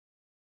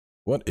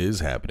What is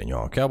happening,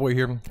 y'all? Cowboy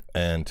here,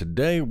 and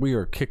today we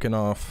are kicking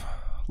off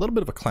a little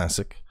bit of a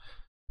classic.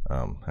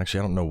 Actually,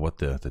 I don't know what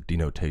the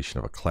denotation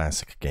of a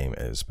classic game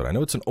is, but I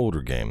know it's an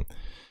older game,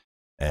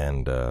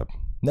 and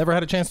never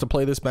had a chance to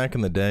play this back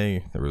in the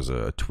day. There was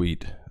a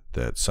tweet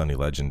that Sunny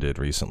Legend did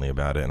recently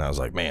about it, and I was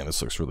like, man,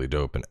 this looks really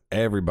dope, and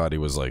everybody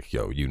was like,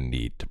 yo, you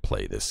need to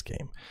play this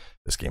game.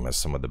 This game has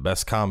some of the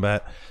best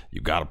combat.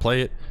 You gotta play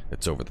it.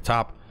 It's over the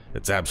top.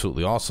 It's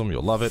absolutely awesome.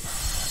 You'll love it.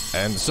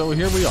 And so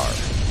here we are.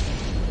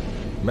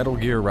 Metal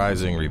Gear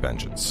Rising: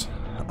 Revengeance.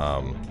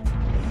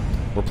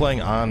 We're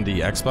playing on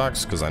the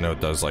Xbox because I know it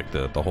does like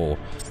the whole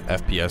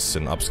FPS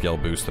and upscale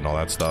boost and all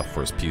that stuff,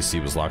 whereas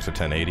PC was locked to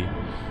 1080.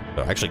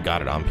 So I actually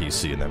got it on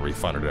PC and then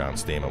refunded it on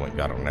Steam and went and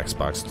got it on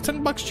Xbox. It's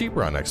 $10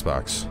 cheaper on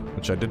Xbox,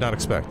 which I did not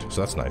expect,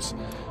 so that's nice.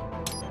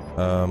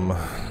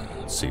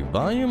 Let's see,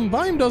 volume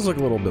does look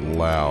a little bit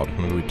loud.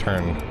 Maybe let's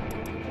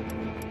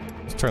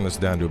turn this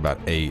down to about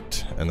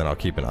 8, and then I'll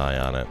keep an eye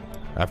on it.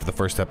 After the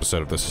first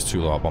episode, if this is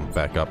too low, I'll bump it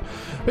back up.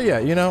 But yeah,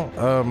 you know,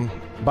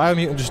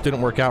 Biomutant just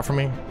didn't work out for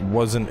me.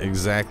 Wasn't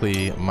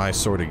exactly my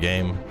sort of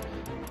game.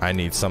 I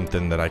need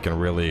something that I can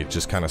really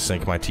just kind of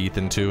sink my teeth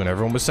into, and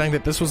everyone was saying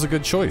that this was a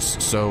good choice.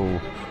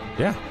 So,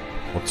 yeah,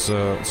 let's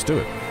do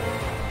it.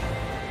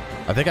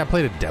 I think I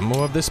played a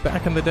demo of this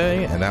back in the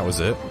day, and that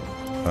was it.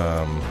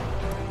 I'm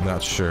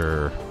not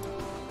sure.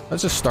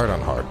 Let's just start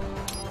on hard.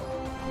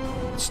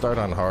 Let's start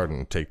on hard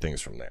and take things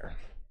from there.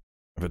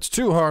 If it's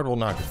too hard, we'll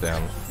knock it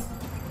down.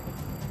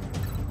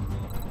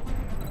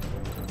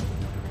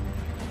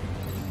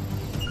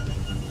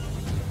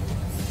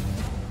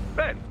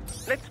 Ben,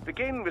 let's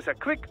begin with a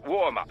quick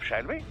warm-up,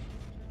 shall we?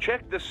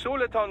 Check the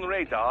Soliton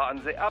radar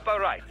on the upper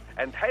right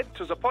and head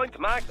to the point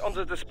marked on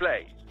the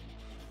display.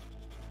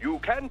 You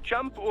can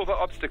jump over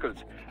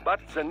obstacles, but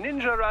the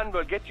ninja run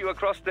will get you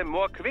across them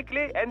more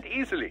quickly and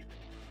easily.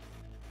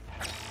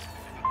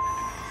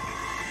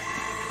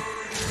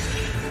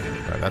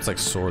 Alright, that's like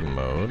sword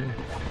mode.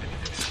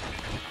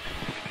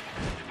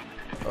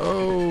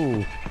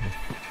 Oh!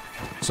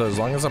 So as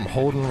long as I'm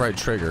holding right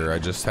trigger, I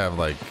just have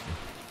like...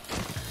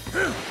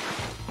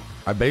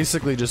 I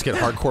basically just get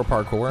hardcore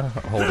parkour,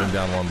 holding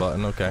down one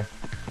button, okay.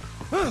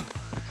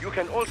 You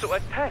can also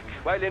attack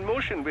while in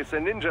motion with the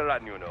ninja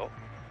run, you know.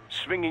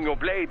 Swinging your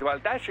blade while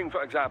dashing,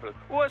 for example,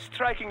 or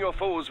striking your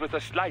foes with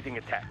a sliding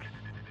attack.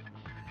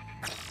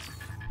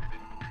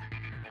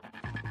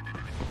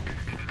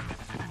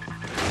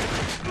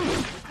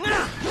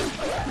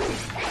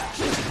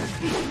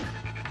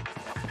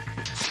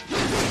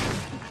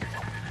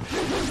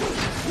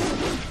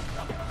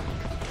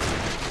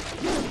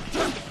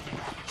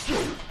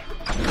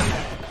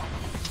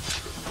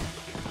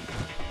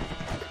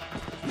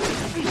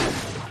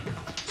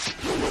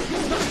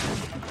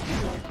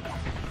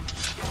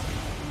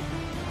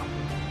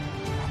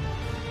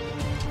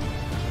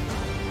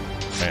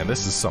 Man,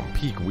 this is some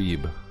peak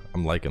weeb.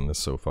 I'm liking this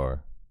so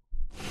far.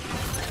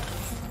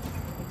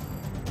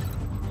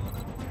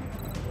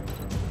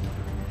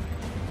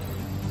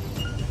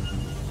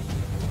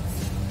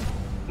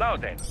 Now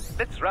then,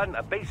 let's run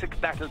a basic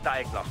battle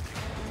diagnostic.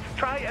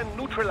 Try and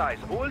neutralize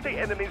all the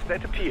enemies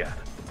that appear.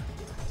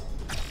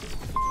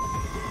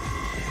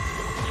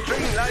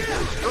 String light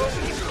and strong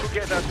eagle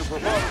together to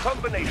perform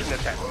combination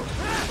attacks.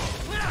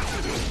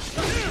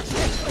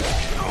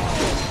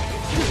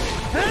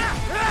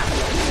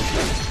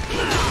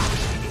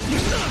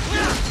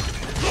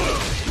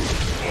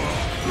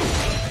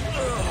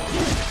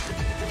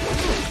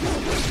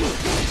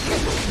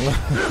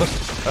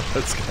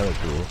 That's kind of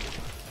cool.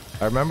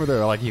 I remember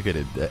there like you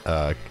could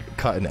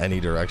cut in any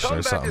direction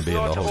or something being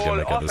the whole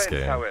gimmick of this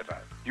game. However,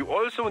 you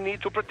also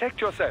need to protect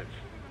yourself.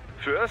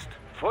 First,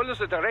 follow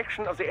the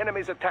direction of the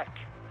enemy's attack.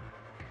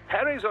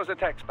 Parry those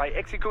attacks by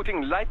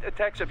executing light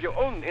attacks of your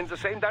own in the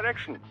same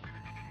direction.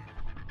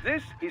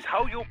 This is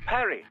how you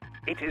parry.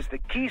 It is the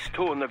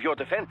keystone of your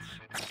defense.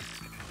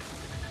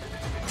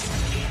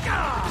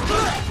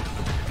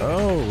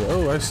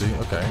 Oh, I see.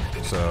 Okay,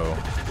 so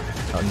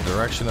on the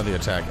direction of the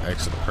attack,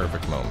 X at the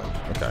perfect moment.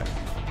 Okay.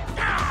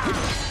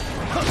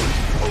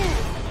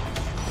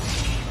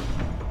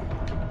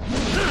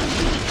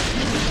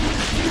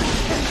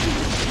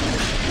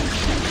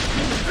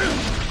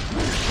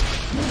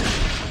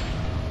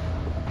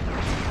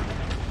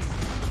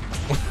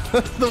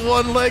 The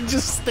one leg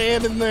just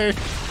standing there.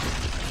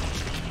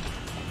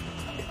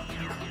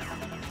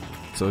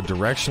 So a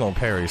directional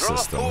parry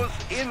system. Draw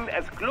foes in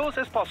as close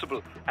as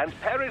possible and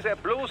parry their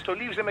blows to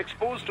leave them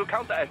exposed to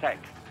counterattack.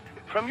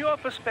 From your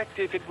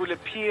perspective, it will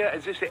appear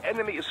as if the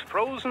enemy is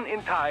frozen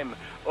in time,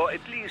 or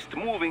at least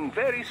moving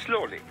very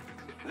slowly.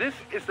 This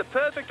is the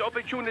perfect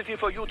opportunity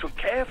for you to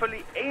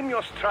carefully aim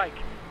your strike,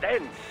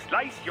 then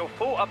slice your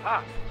foe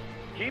apart.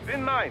 Keep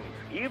in mind,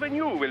 even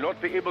you will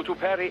not be able to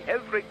parry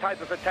every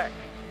type of attack.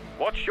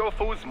 Watch your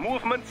foe's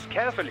movements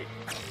carefully.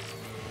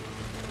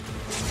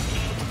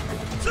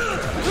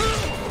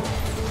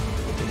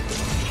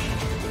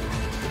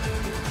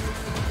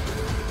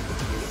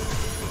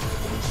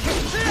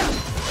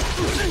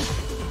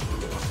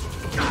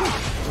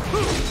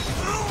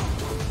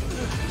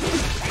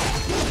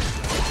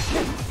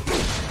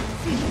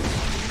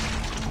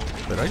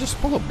 Did I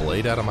just pull a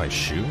blade out of my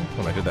shoe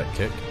when I did that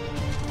kick?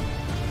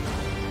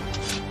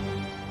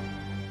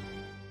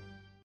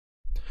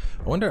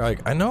 I wonder,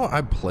 like, I know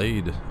I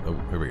played... Oh,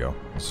 here we go.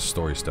 This is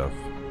story stuff.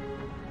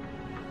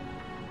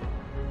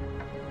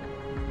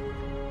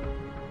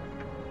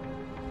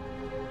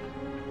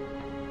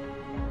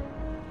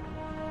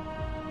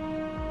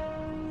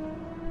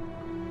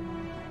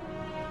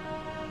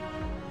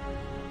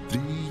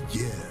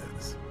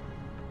 Years.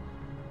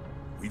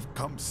 We've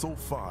come so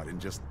far in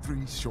just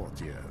 3 short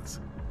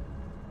years.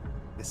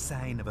 The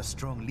sign of a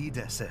strong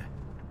leader, sir.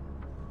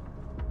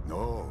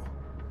 No.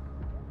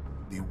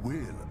 The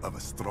will of a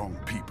strong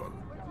people.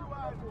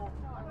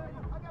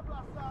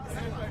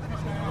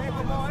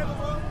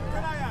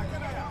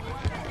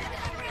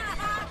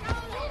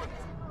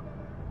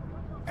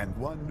 And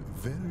one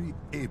very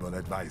able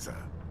advisor.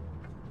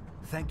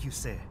 Thank you,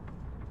 sir.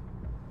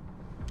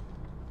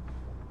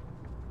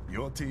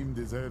 Your team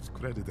deserves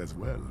credit as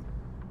well,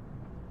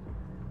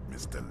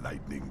 Mr.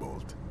 Lightning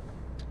Bolt.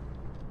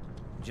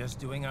 Just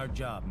doing our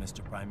job,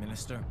 Mr. Prime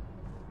Minister.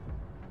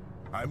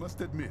 I must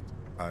admit,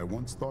 I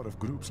once thought of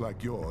groups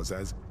like yours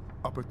as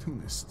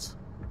opportunists,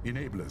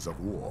 enablers of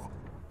war.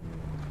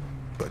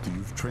 But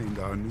you've trained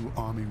our new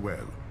army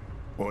well.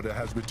 Order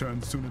has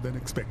returned sooner than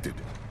expected.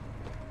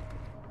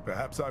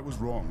 Perhaps I was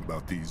wrong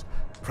about these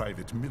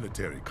private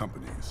military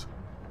companies.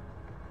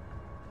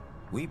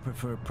 We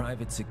prefer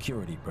private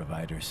security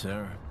providers,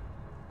 sir.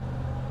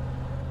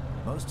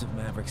 Most of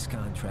Maverick's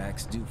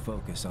contracts do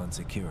focus on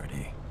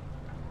security.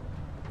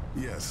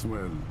 Yes,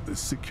 well,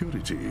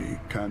 security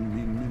can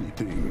mean many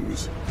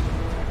things.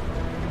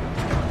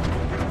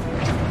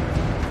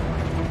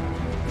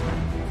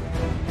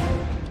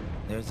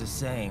 There's a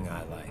saying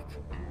I like.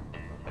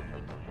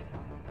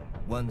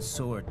 One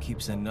sword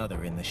keeps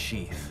another in the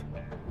sheath.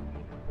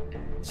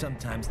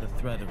 Sometimes the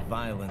threat of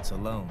violence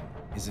alone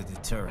is a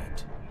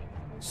deterrent.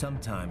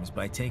 Sometimes,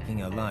 by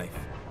taking a life,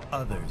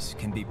 others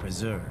can be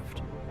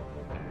preserved.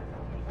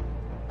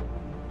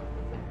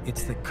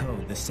 It's the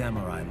code the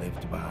samurai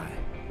lived by.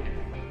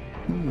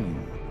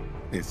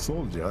 A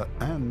soldier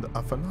and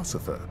a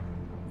philosopher.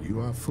 You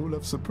are full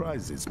of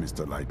surprises,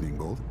 Mr. Lightning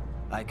Bolt.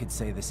 I could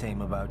say the same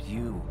about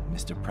you,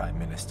 Mr. Prime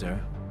Minister.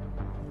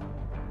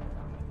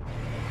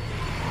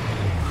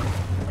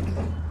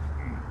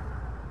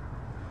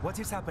 What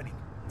is happening?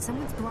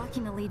 Someone's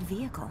blocking the lead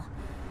vehicle.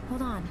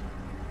 Hold on.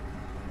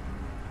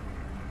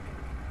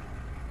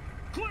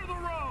 Clear the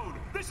road!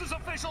 This is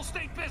official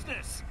state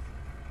business!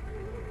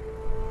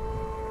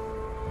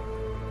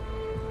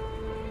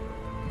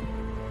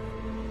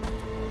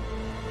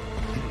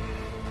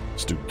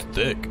 This dude's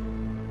thick.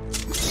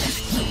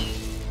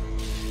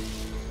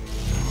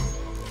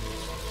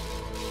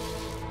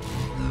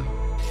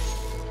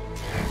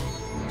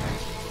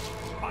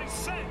 I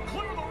said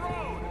clear the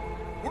road!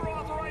 We're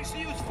authorized to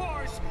use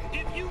force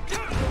if you do!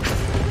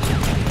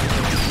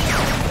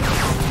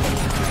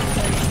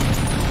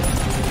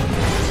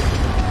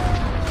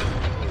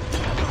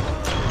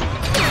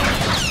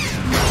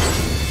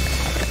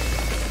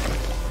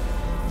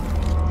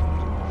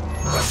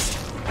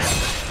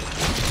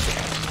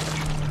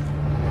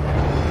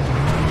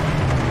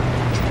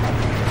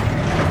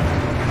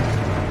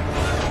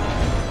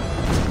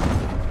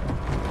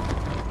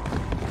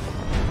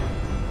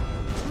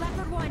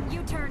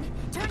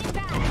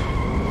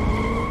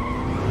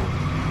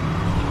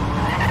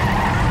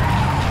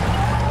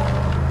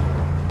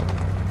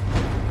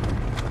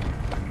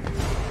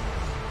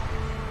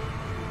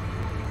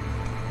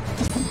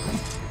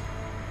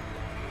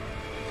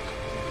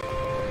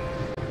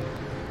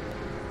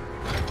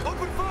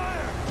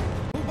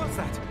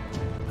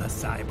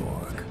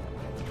 Cyborg.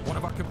 One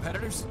of our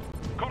competitors?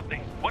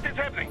 Courtney, what is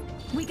happening?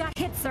 We got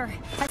hit, sir.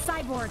 A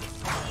cyborg.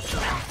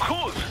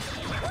 Whose?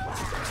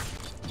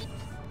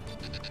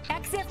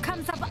 Exif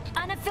comes up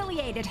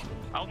unaffiliated.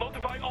 I'll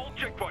notify all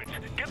checkpoints.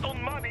 Get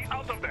on money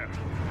out of there.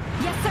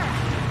 Yes, sir.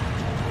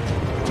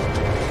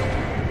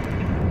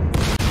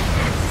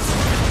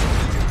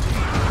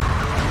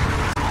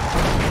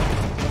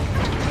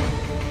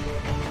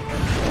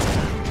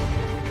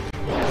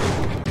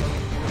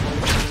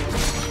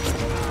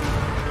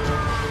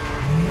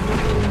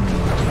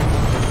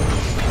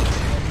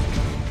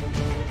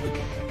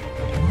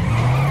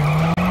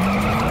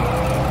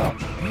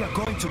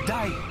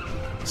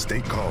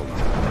 Stay calm.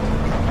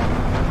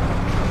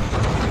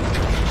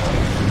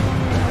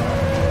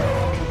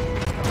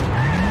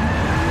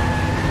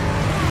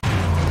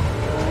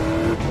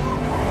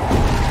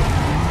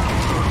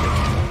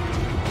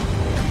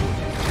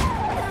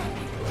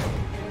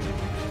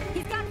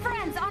 He's got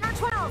friends on our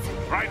 12.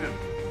 Raiden.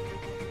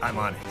 I'm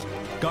on it.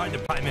 Guard the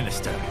Prime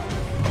Minister.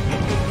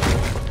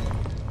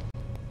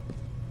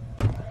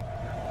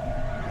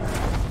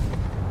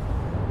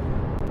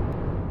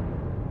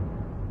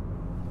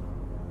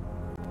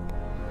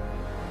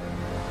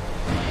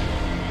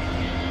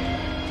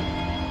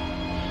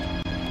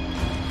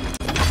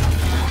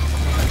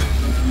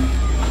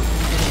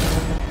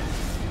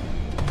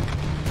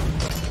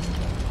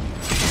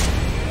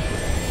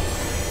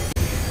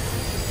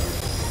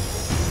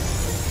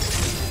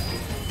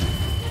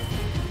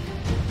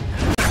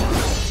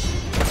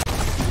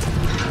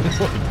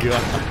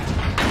 god.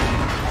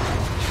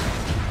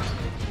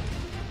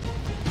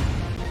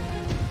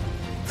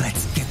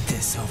 Let's get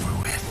this over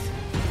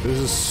with. This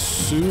is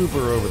super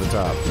over the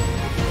top.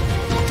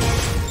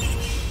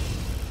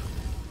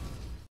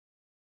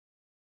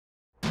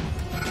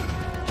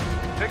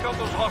 Take out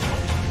those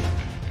hostiles.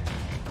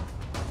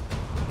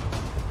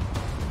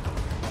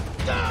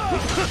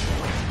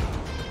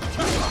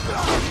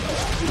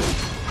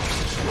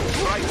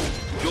 Right.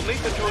 You'll need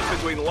to choose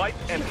between light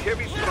and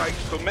heavy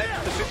strikes to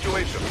match the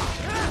situation.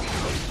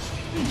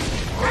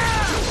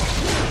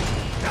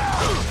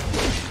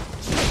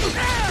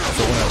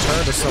 So when I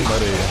turn to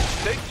somebody,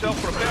 Take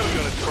self-repair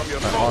units from your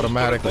I phones to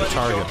automatically replenish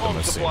target your them, own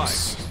it supplies.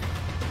 seems.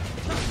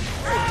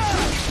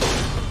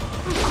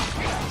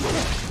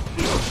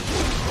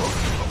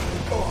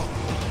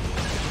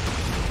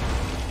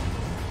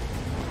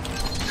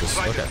 Just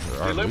look Ryder, at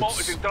the our limo loops.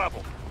 is in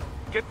trouble.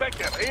 Get back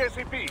there,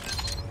 ASAP.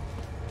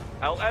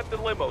 I'll add the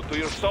limo to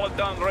your solid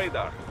down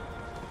radar.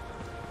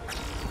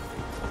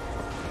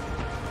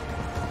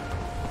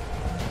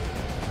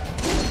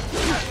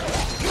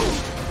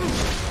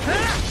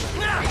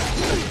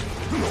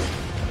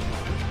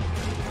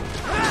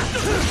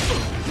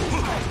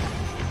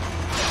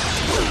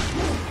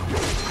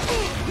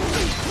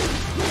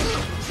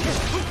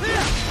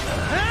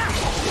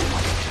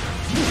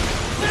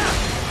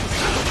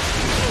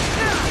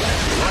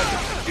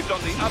 It's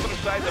on the other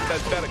side of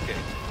that barricade.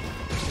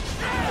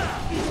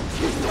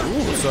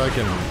 Ooh, so I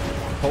can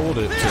hold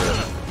it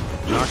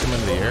to knock him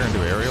into the air and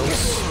do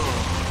aerials.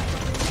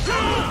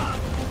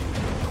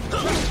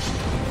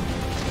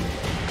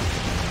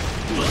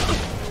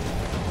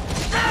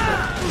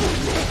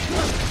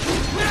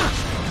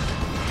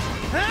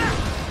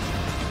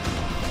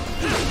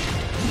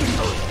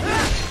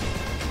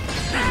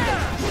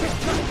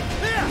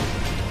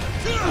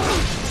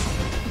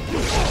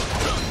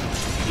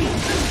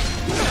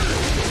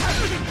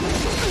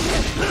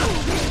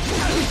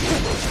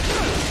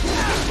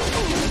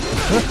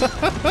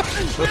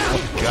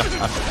 Oh, God.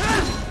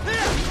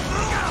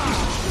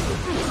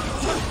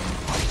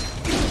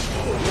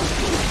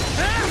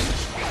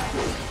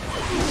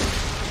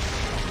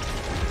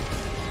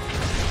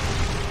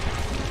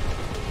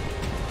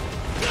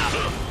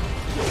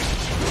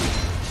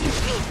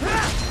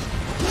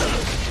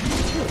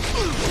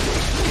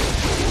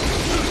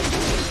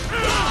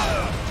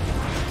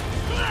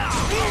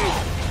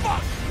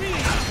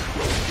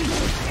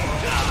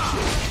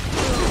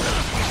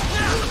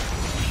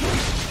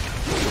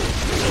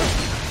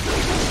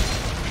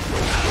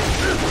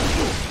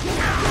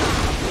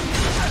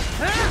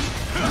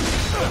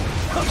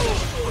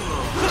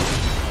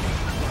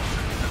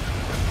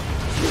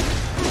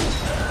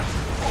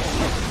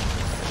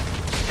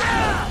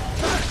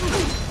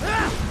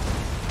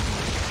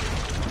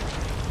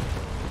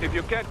 If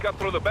you can't cut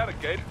through the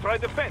barricade, try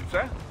the fence,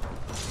 huh?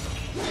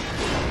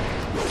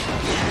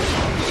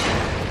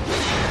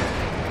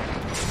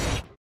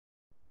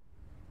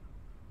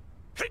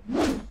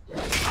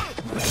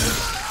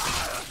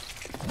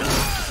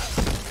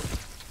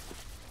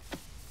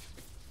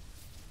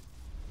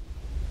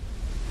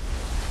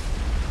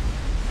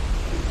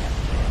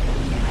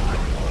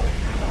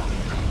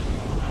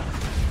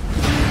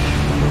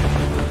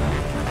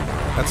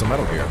 That's a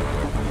Metal Gear.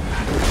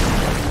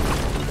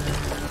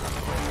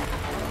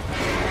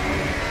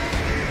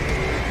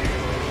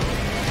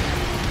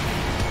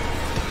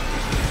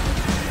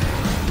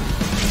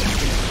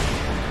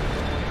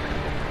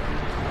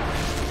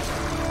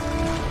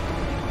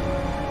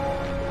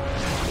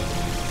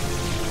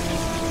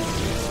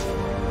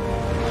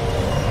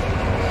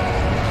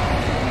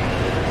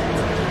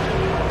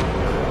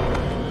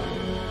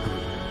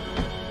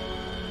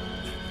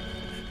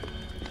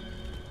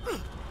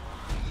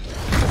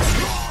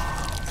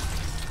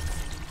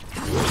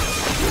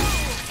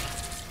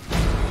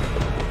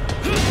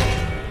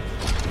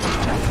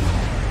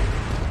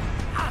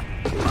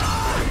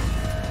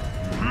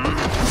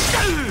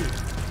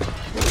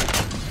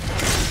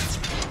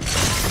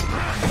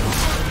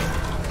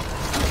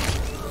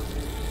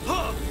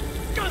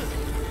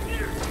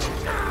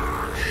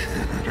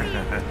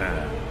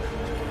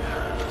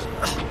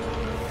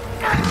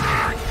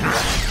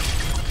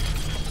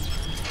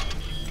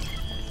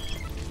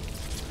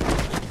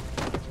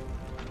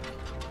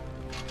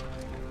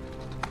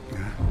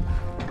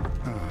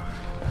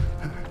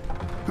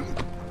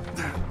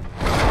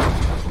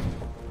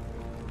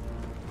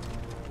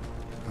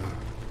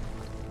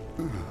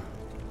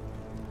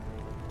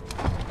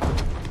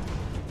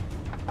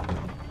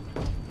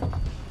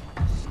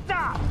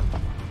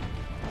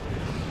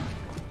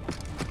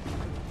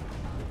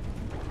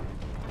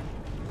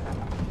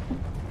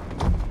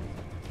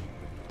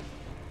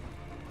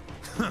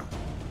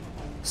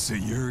 So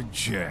you're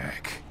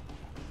Jack.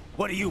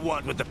 What do you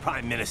want with the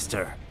Prime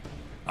Minister?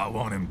 I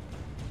want him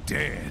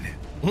dead.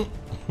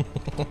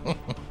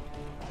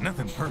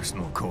 Nothing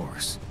personal, of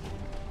course.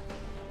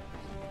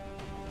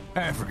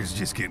 Africa's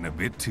just getting a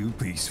bit too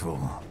peaceful.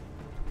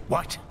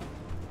 What?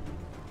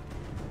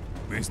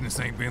 Business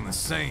ain't been the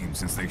same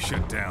since they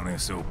shut down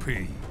SOP.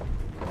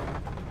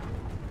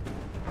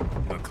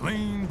 A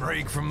clean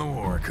break from the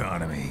war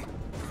economy.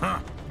 Huh.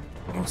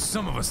 Well,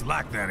 some of us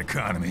like that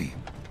economy.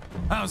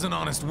 How's an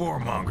honest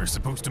warmonger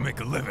supposed to make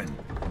a living?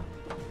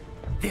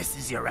 This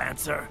is your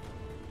answer?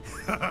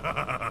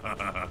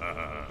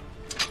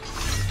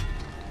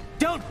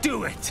 Don't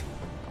do it!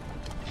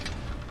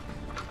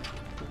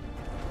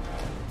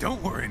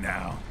 Don't worry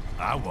now.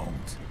 I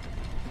won't.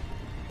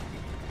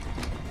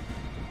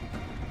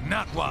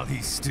 Not while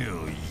he's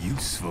still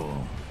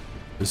useful.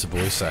 This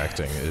voice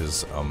acting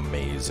is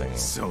amazing.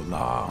 So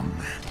long.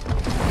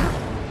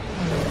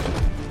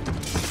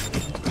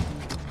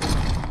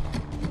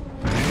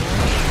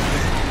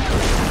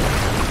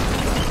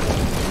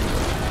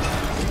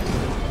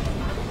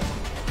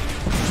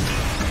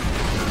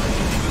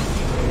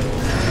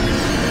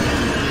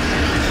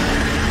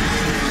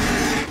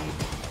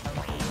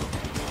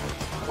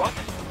 What?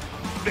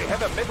 They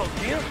have a metal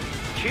gear?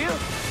 Cheer?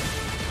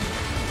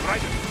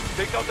 Raiden,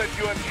 take out that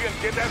UMG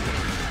and get after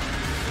it.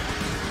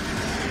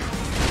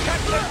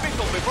 Catch that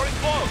missile before it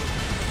blows!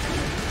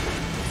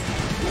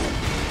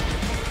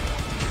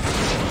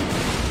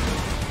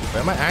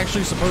 Am I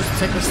actually supposed to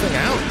take this thing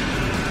out?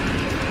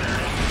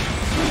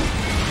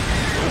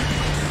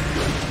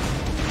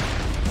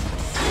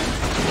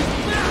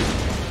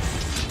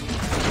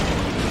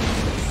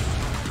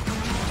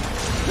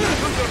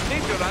 Use your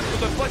ninja run to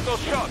deflect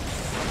those shots.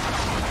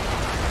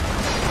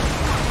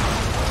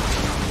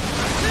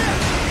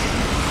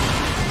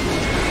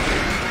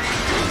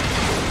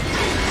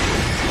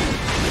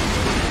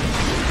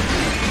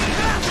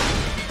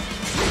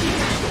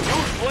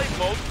 Use blade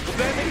mode to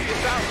damage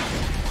it down.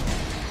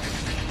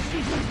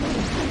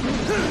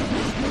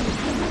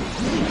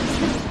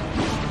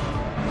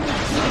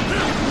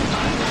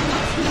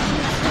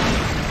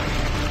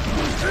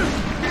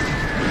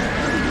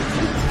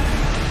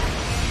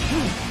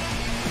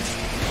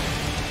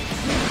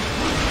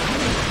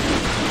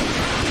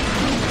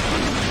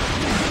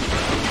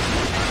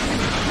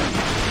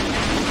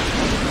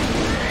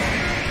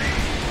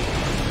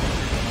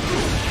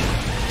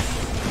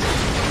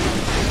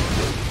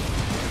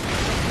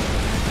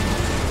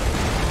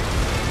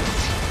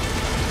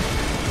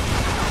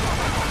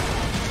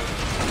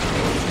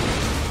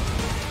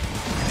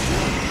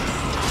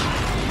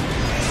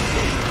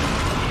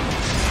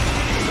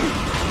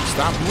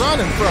 Stop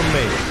running from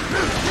me!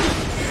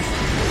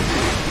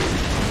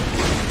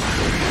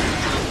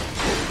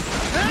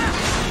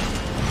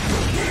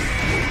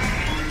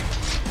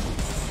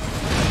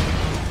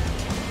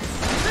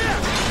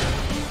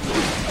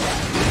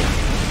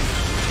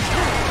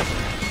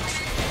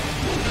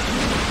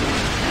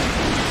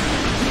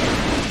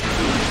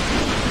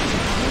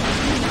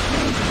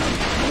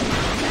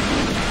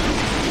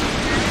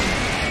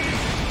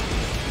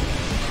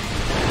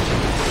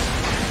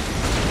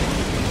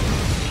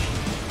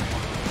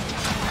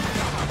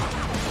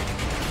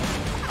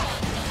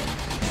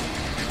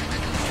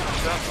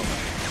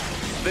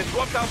 They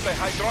swapped out the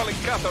hydraulic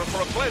cutter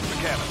for a plasma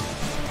cannon.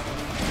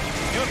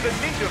 Use the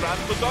ninja run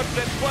to dodge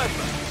that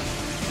plasma.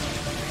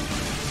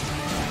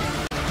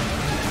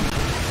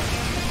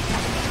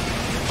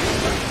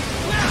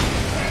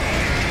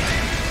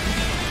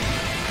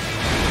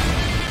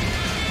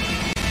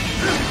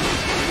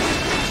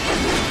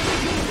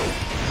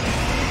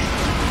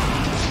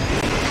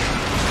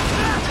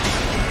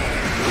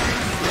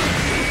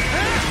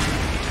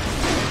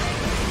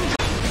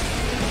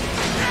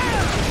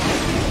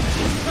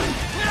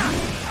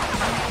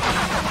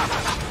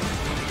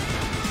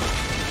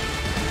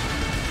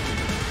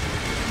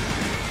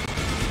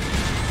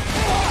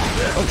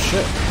 Oh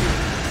shit.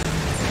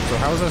 So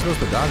how was I supposed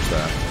to dodge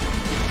that?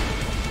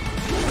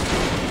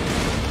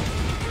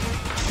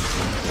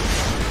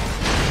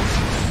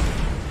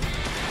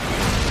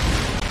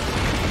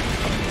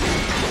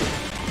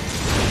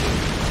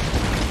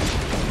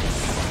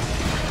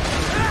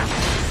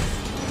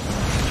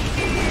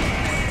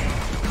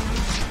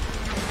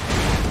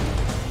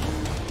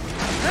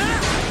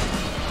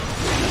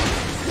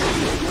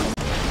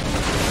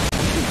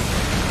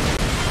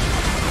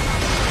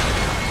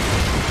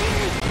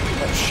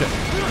 Oh shit.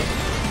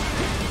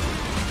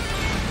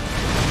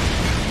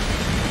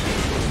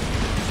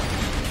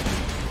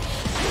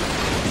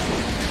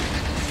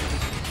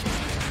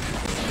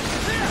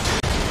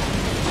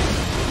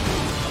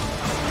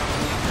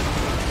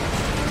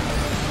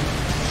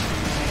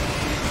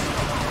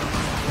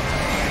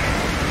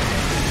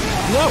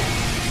 Whoa!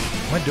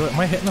 Am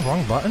I hitting the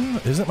wrong button?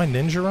 Isn't my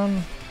ninja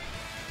run?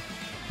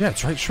 Yeah,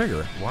 it's right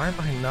trigger. Why am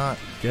I not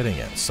getting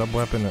it?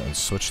 Sub-weapon and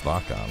switch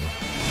lock on.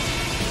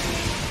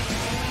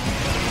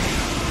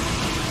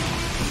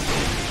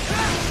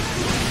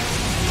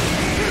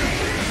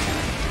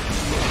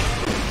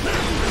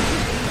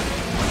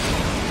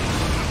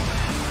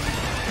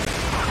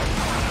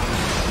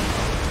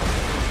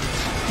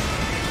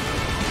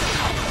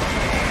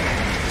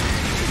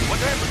 What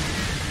happened?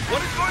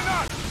 What is going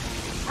on?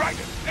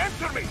 Raiden,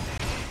 answer me!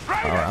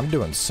 Raiden! Alright, I'm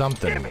doing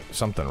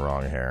something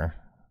wrong here.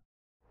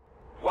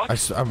 What?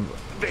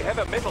 They have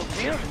a metal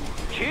gear?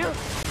 Gear?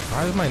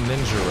 Why does my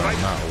ninja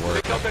run not work?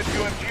 Take out that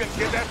UMG and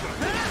get after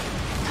it.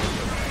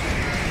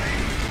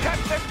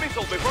 Catch that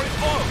missile before it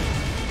blows!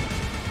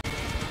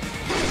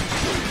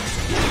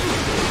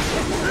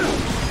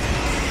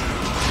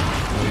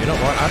 You know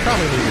what? I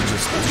probably need to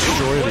just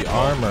destroy the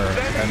armor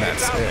and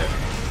that's it.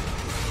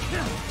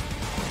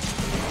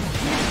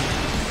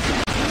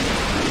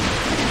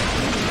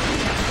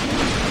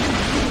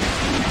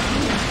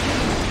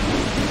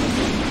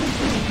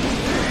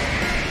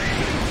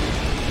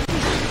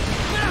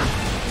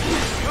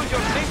 Use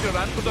your ninja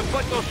run to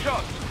deflect those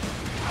shots.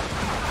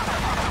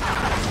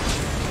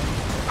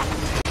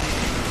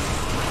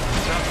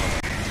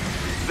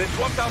 They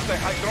swapped out the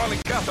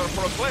hydraulic cutter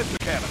for a plasma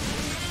cannon.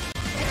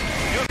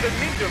 Use the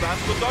ninja run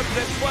to dodge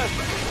that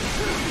plasma.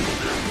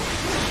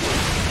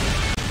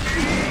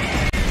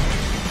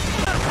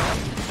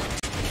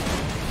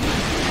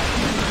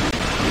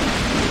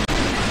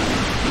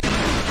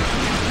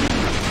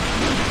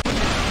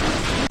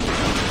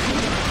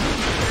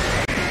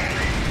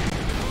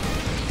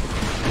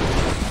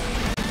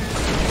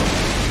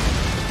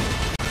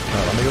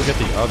 Alright, let me go get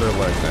the other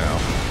leg now.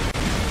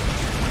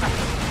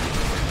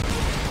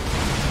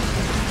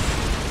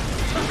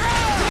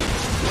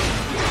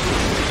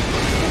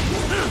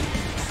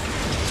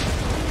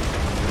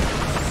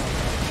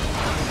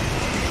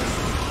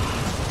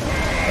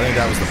 I think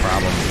that was the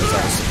problem because I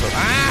was supposed.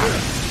 Ah!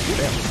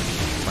 Damn.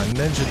 My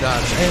ninja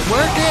dodge ain't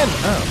working!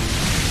 Oh.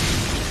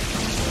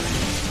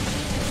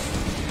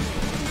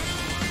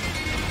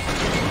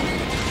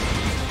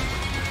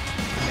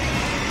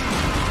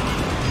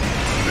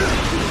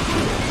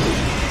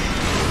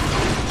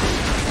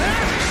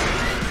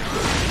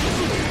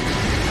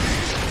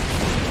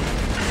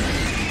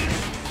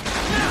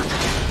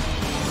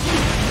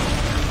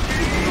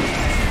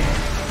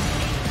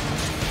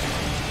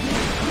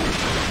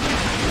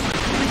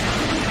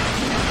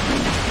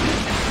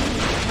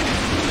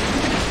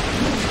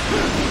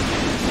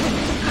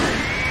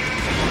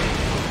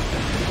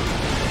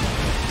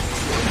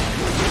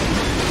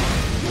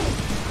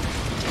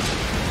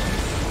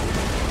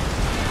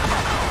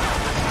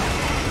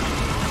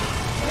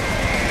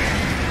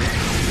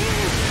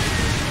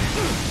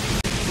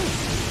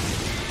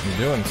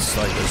 Doing it's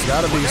like there's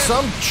got to be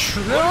some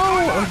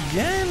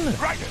again.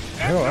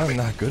 No, I'm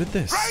not good at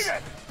this.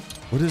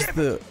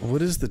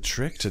 What is the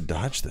trick to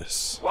dodge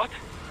this? What?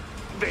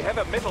 They have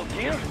a metal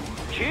gear?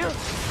 Gear?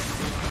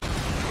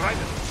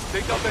 Raiden,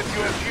 take out that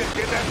UFG and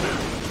get after it.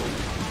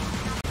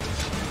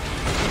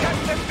 Catch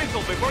that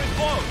missile before it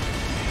blows.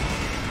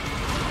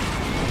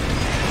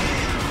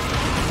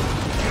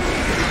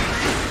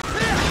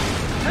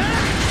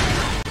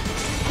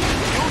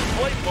 Use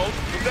blade mode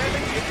to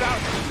damage it out.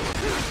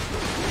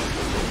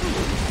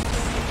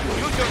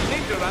 Use your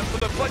ninja run to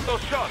deflect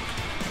those shots.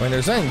 I mean,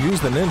 they're saying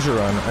use the ninja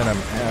run, and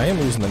I am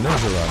using the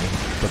ninja run,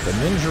 but the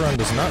ninja run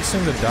does not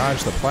seem to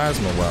dodge the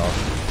plasma well.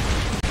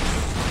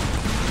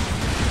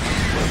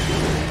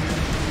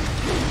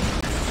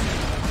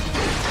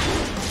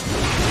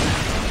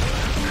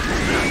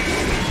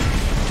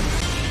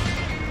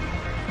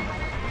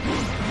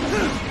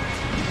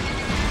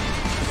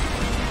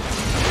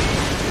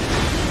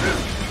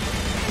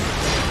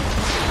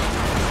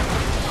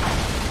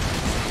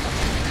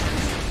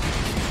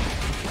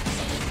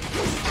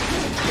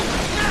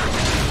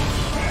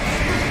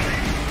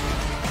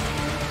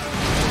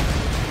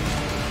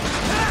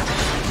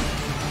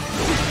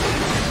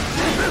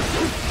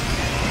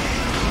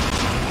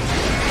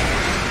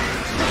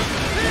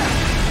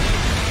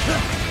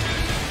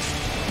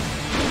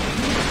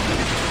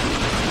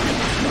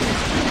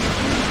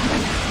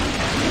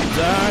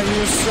 Die,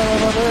 you son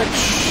of a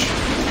bitch!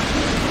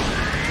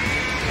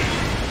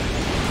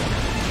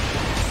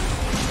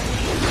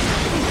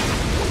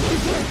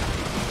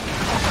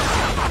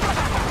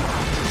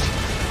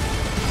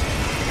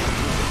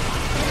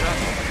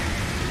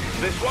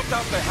 They swapped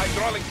out the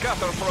hydraulic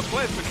cutter for a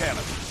plasma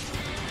cannon.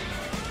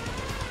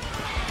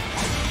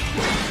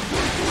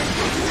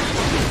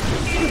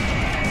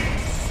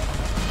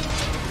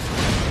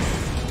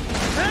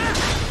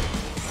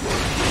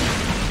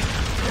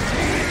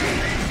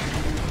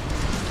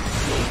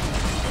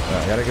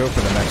 I gotta go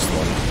for the next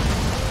one.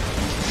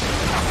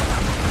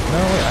 No,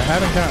 wait, I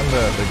haven't gotten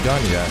the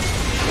gun yet.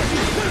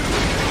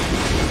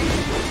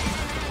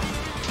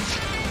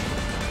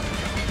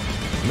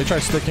 Let me try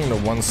sticking to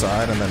one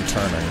side and then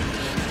turning.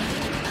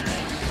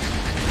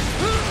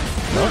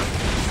 Nope.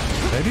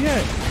 Maybe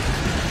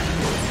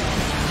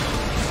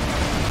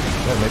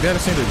maybe I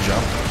just need to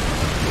jump.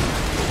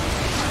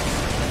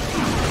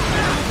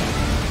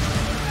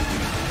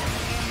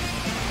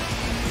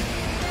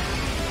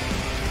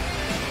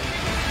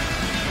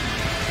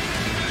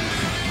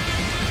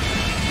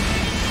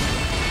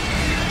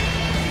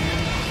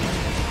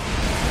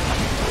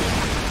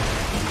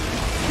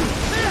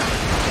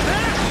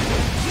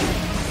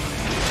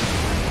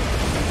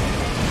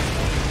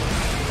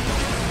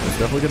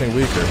 Definitely getting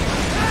weaker.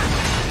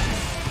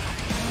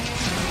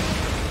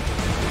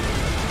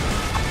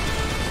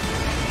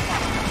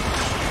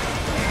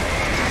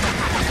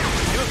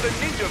 Use the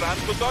ninja run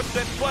to dodge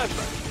that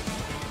plasma.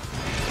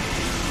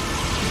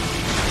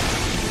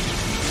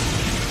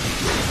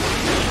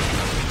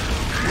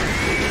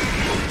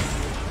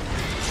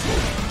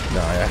 No,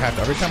 I have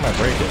to, every time I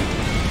break it,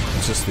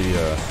 it's just the,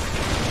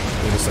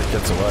 it just like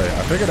gets away.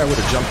 I figured I would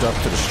have jumped up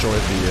to destroy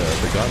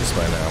the guns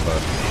by now,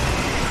 but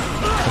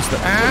it's the,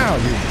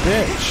 ow, you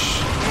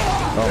bitch!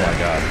 Oh my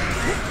god.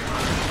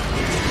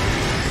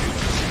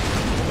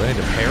 Do I need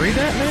to parry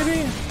that,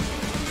 maybe?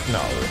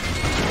 No.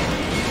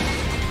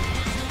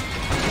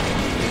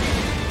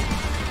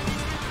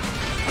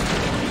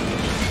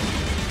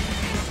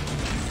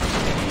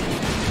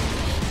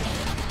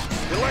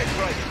 Delay,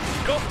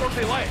 Raiden. Go for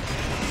delay.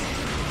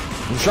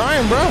 I'm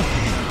trying, bro.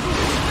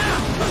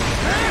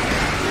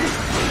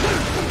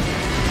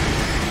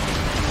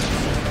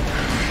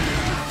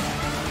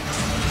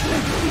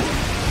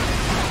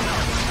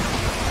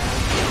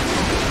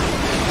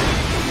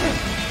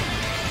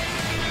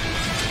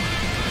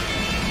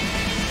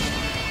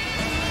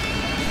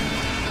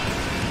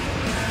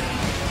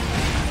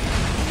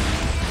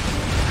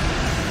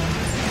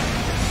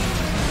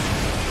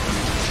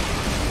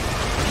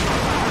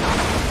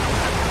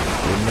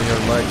 Give me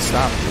your leg.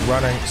 Stop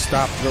running.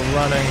 Stop the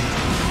running.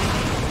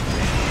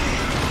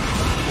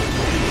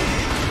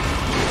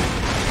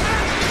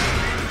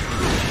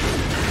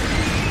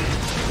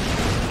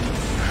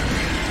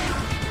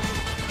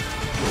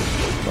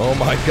 Oh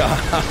my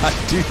god,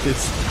 dude,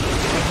 this.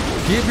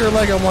 Keep your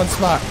leg on one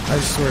spot. I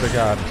swear to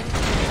God.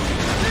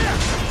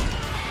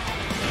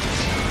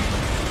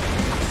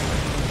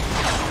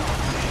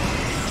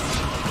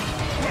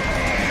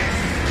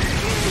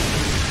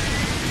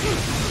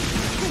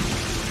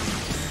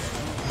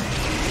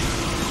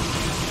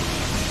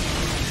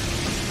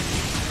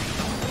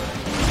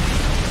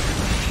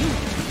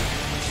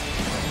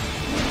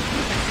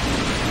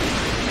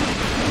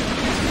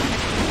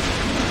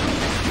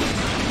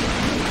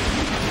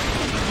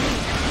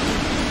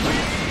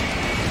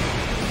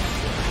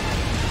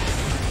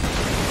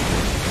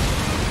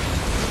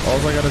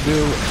 All I gotta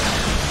do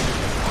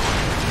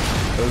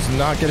is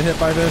not get hit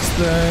by this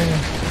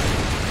thing.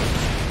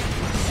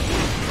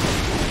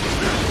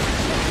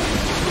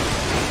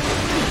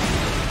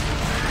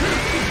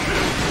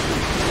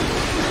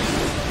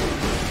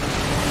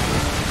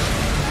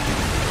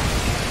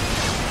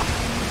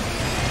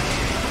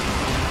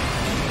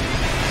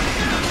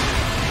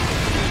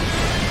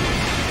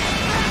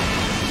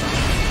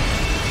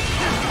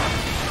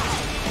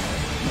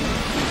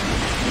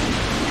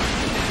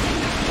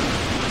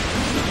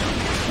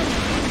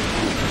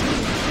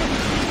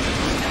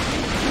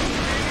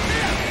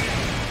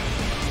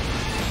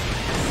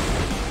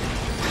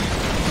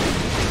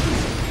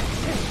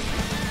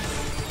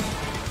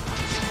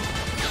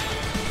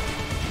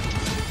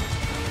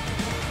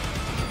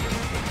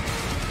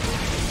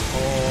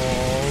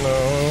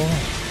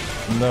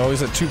 No,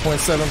 he's at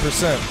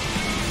 2.7%.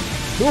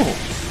 Ooh.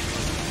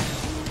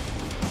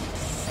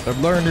 I've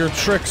learned your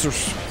tricks.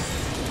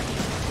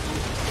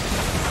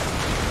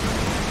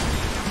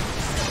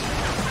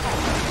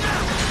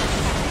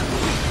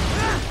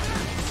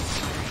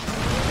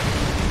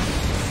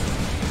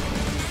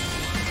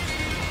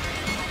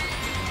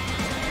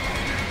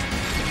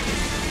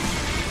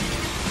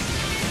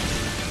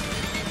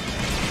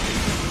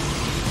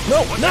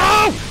 No,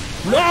 no!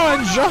 No,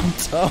 I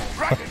jumped! Oh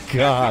my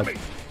god.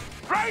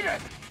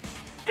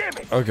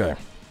 Okay.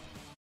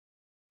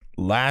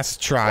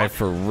 Last try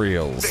for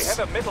reals. They have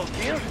a metal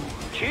gear?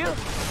 Cheer?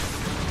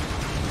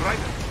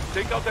 Raiden,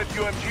 take out that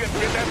UMG and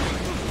get them.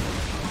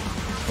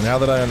 Now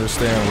that I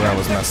understand where I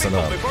was messing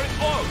up. Before it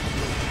blows.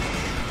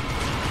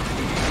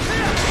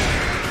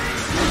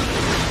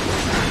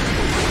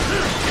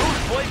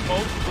 Use blade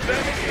mode to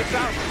damage the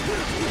sound.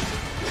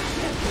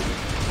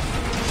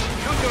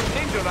 Use your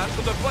ninja run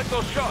to deflect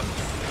those shots.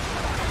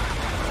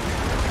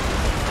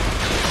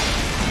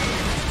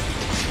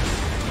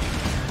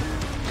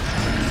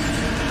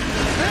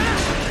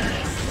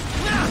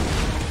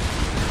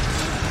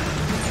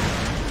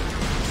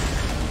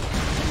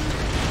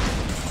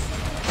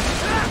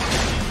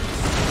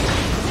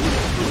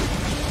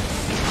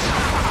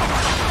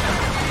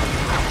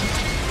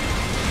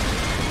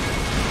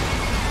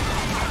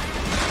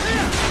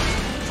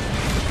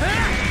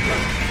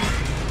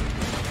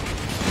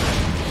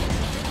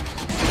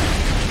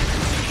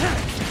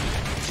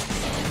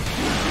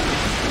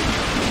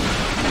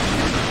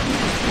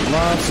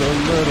 Lots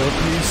of little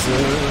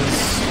pieces.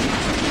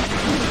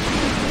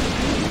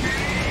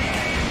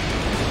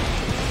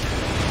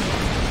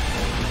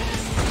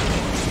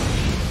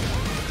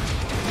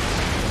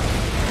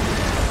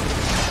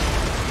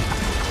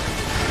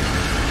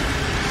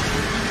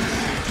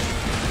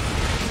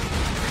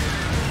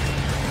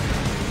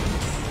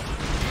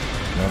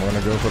 Now we're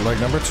gonna go for leg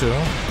number 2.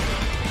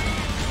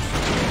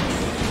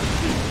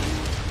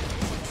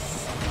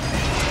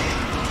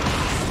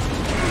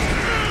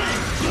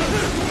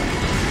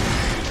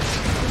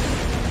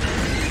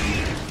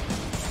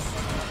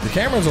 The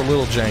camera's a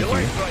little janky.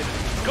 Delay,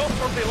 go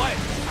for delay.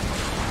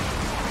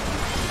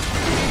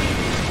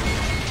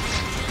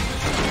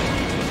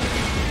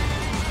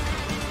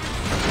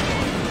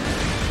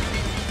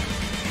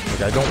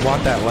 Like, I don't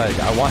want that leg.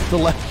 I want the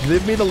left.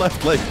 Give me the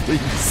left leg,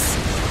 please.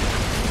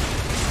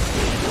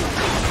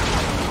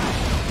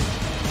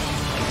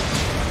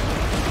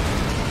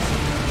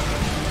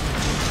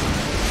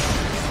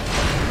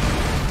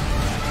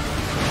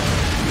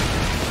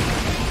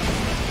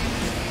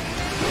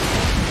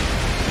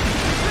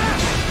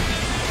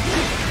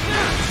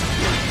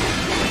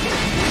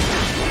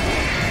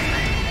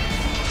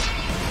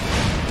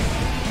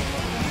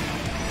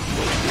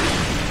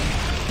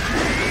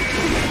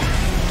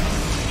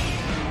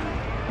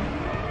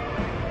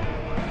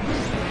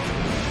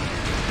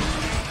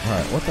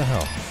 what the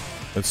hell?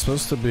 It's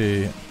supposed to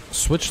be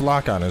switch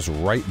lock on is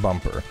right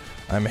bumper.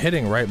 I'm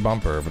hitting right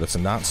bumper, but it's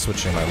not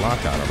switching my lock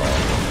on at all.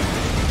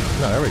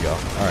 No, there we go.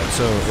 All right,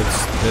 so it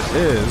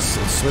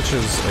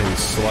switches a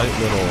slight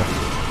little.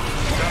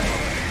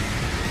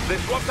 They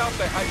swapped out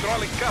the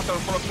hydraulic cutter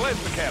for a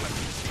blade mechanic.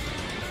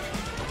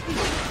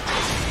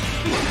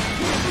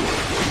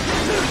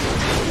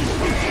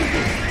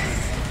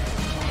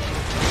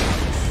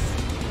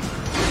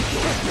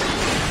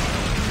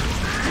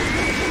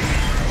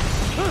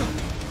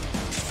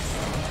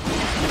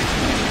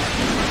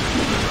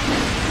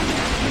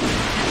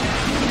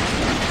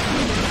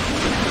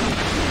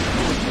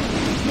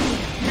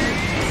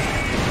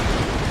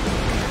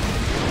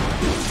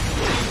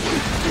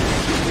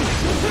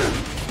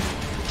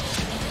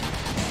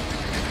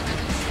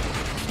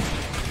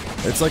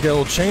 It's like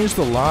it'll change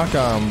the lock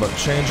on, but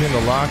changing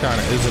the lock on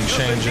isn't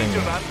changing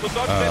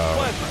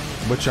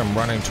which I'm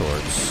running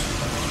towards.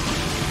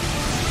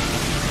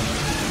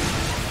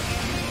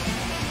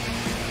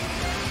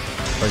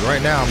 Like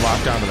right now, I'm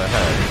locked onto the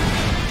head.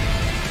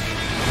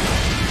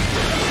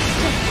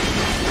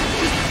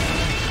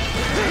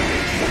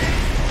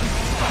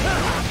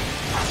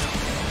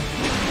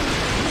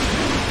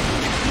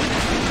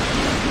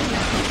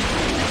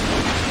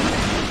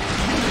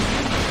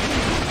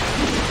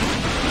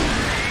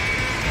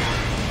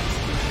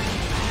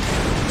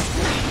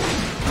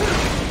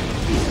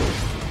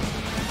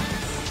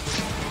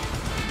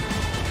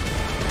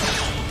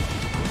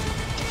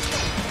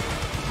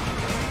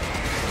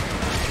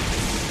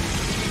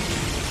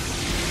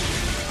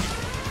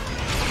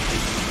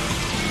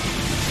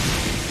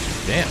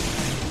 Damn.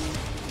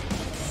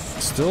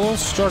 Still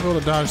struggle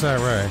to dodge that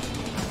ray.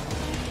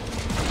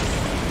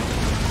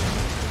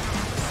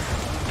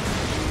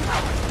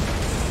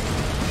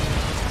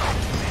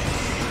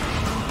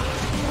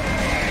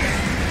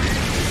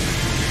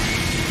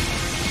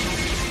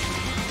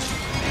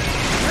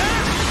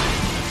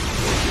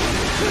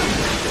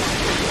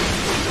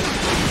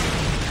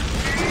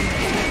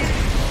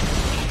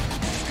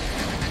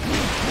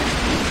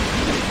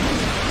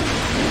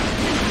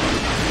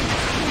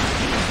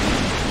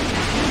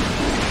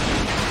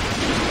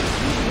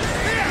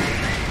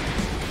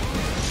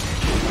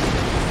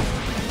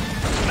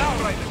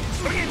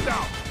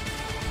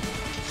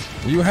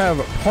 You have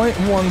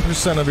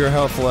 0.1% of your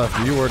health left.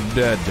 You are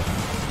dead.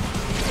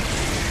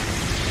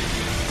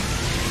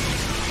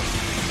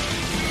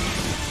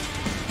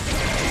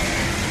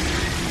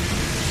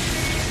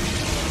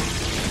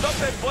 Stop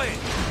that blade.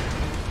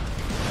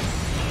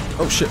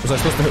 Oh shit, was I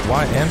supposed to hit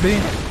Y and B?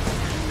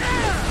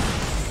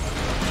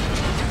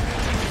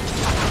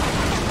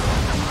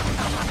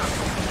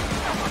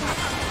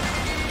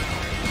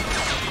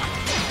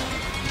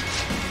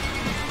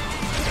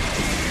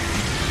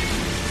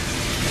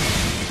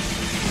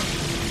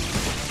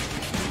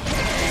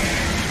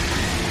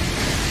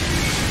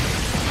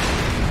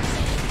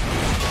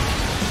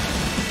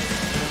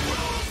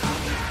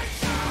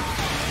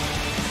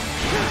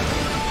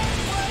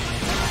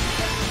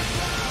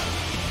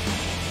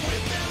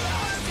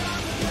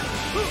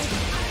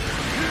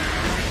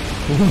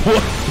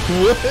 What?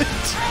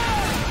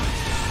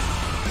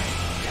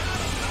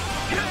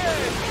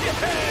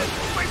 Yes!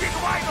 Swinging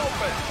wide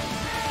open!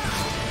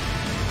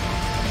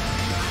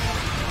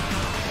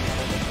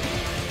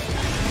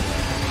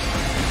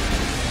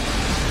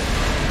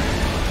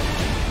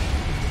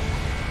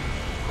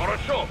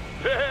 Хорошо,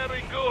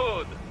 very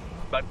good.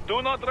 But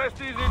do not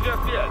rest easy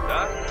just yet,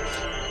 huh?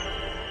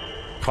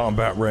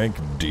 Combat rank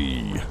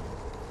D.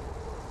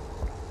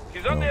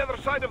 He's on the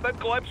other side of that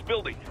collapsed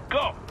building.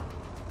 Go!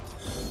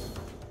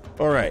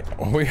 All right,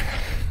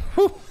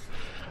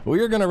 we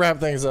are gonna wrap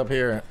things up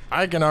here.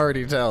 I can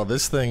already tell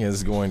this thing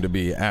is going to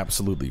be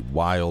absolutely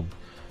wild.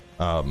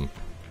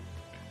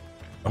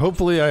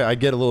 Hopefully, I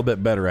get a little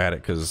bit better at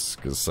it, because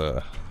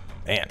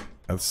man,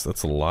 that's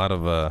a lot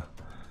of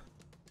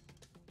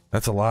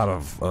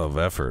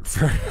effort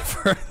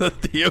for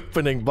the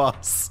opening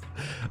boss.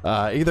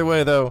 Either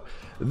way, though,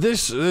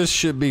 this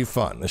should be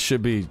fun. This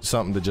should be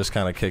something to just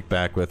kind of kick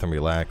back with and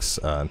relax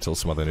until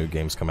some other new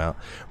games come out.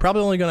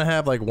 Probably only going to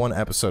have like one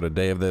episode a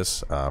day of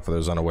this. For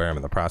those unaware, I'm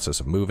in the process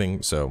of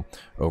moving, so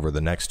over the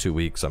next 2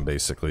 weeks, I'm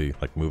basically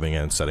like moving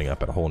in, setting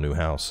up at a whole new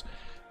house.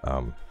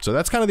 So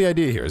that's kind of the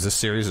idea here. Is this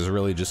series is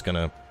really just going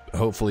to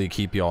hopefully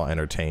keep y'all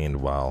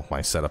entertained while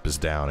my setup is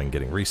down and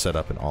getting reset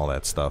up and all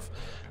that stuff.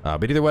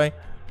 But either way,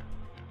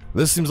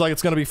 this seems like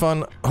it's going to be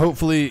fun.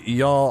 Hopefully,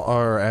 y'all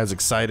are as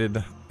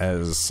excited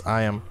as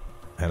I am.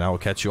 And I will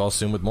catch you all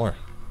soon with more.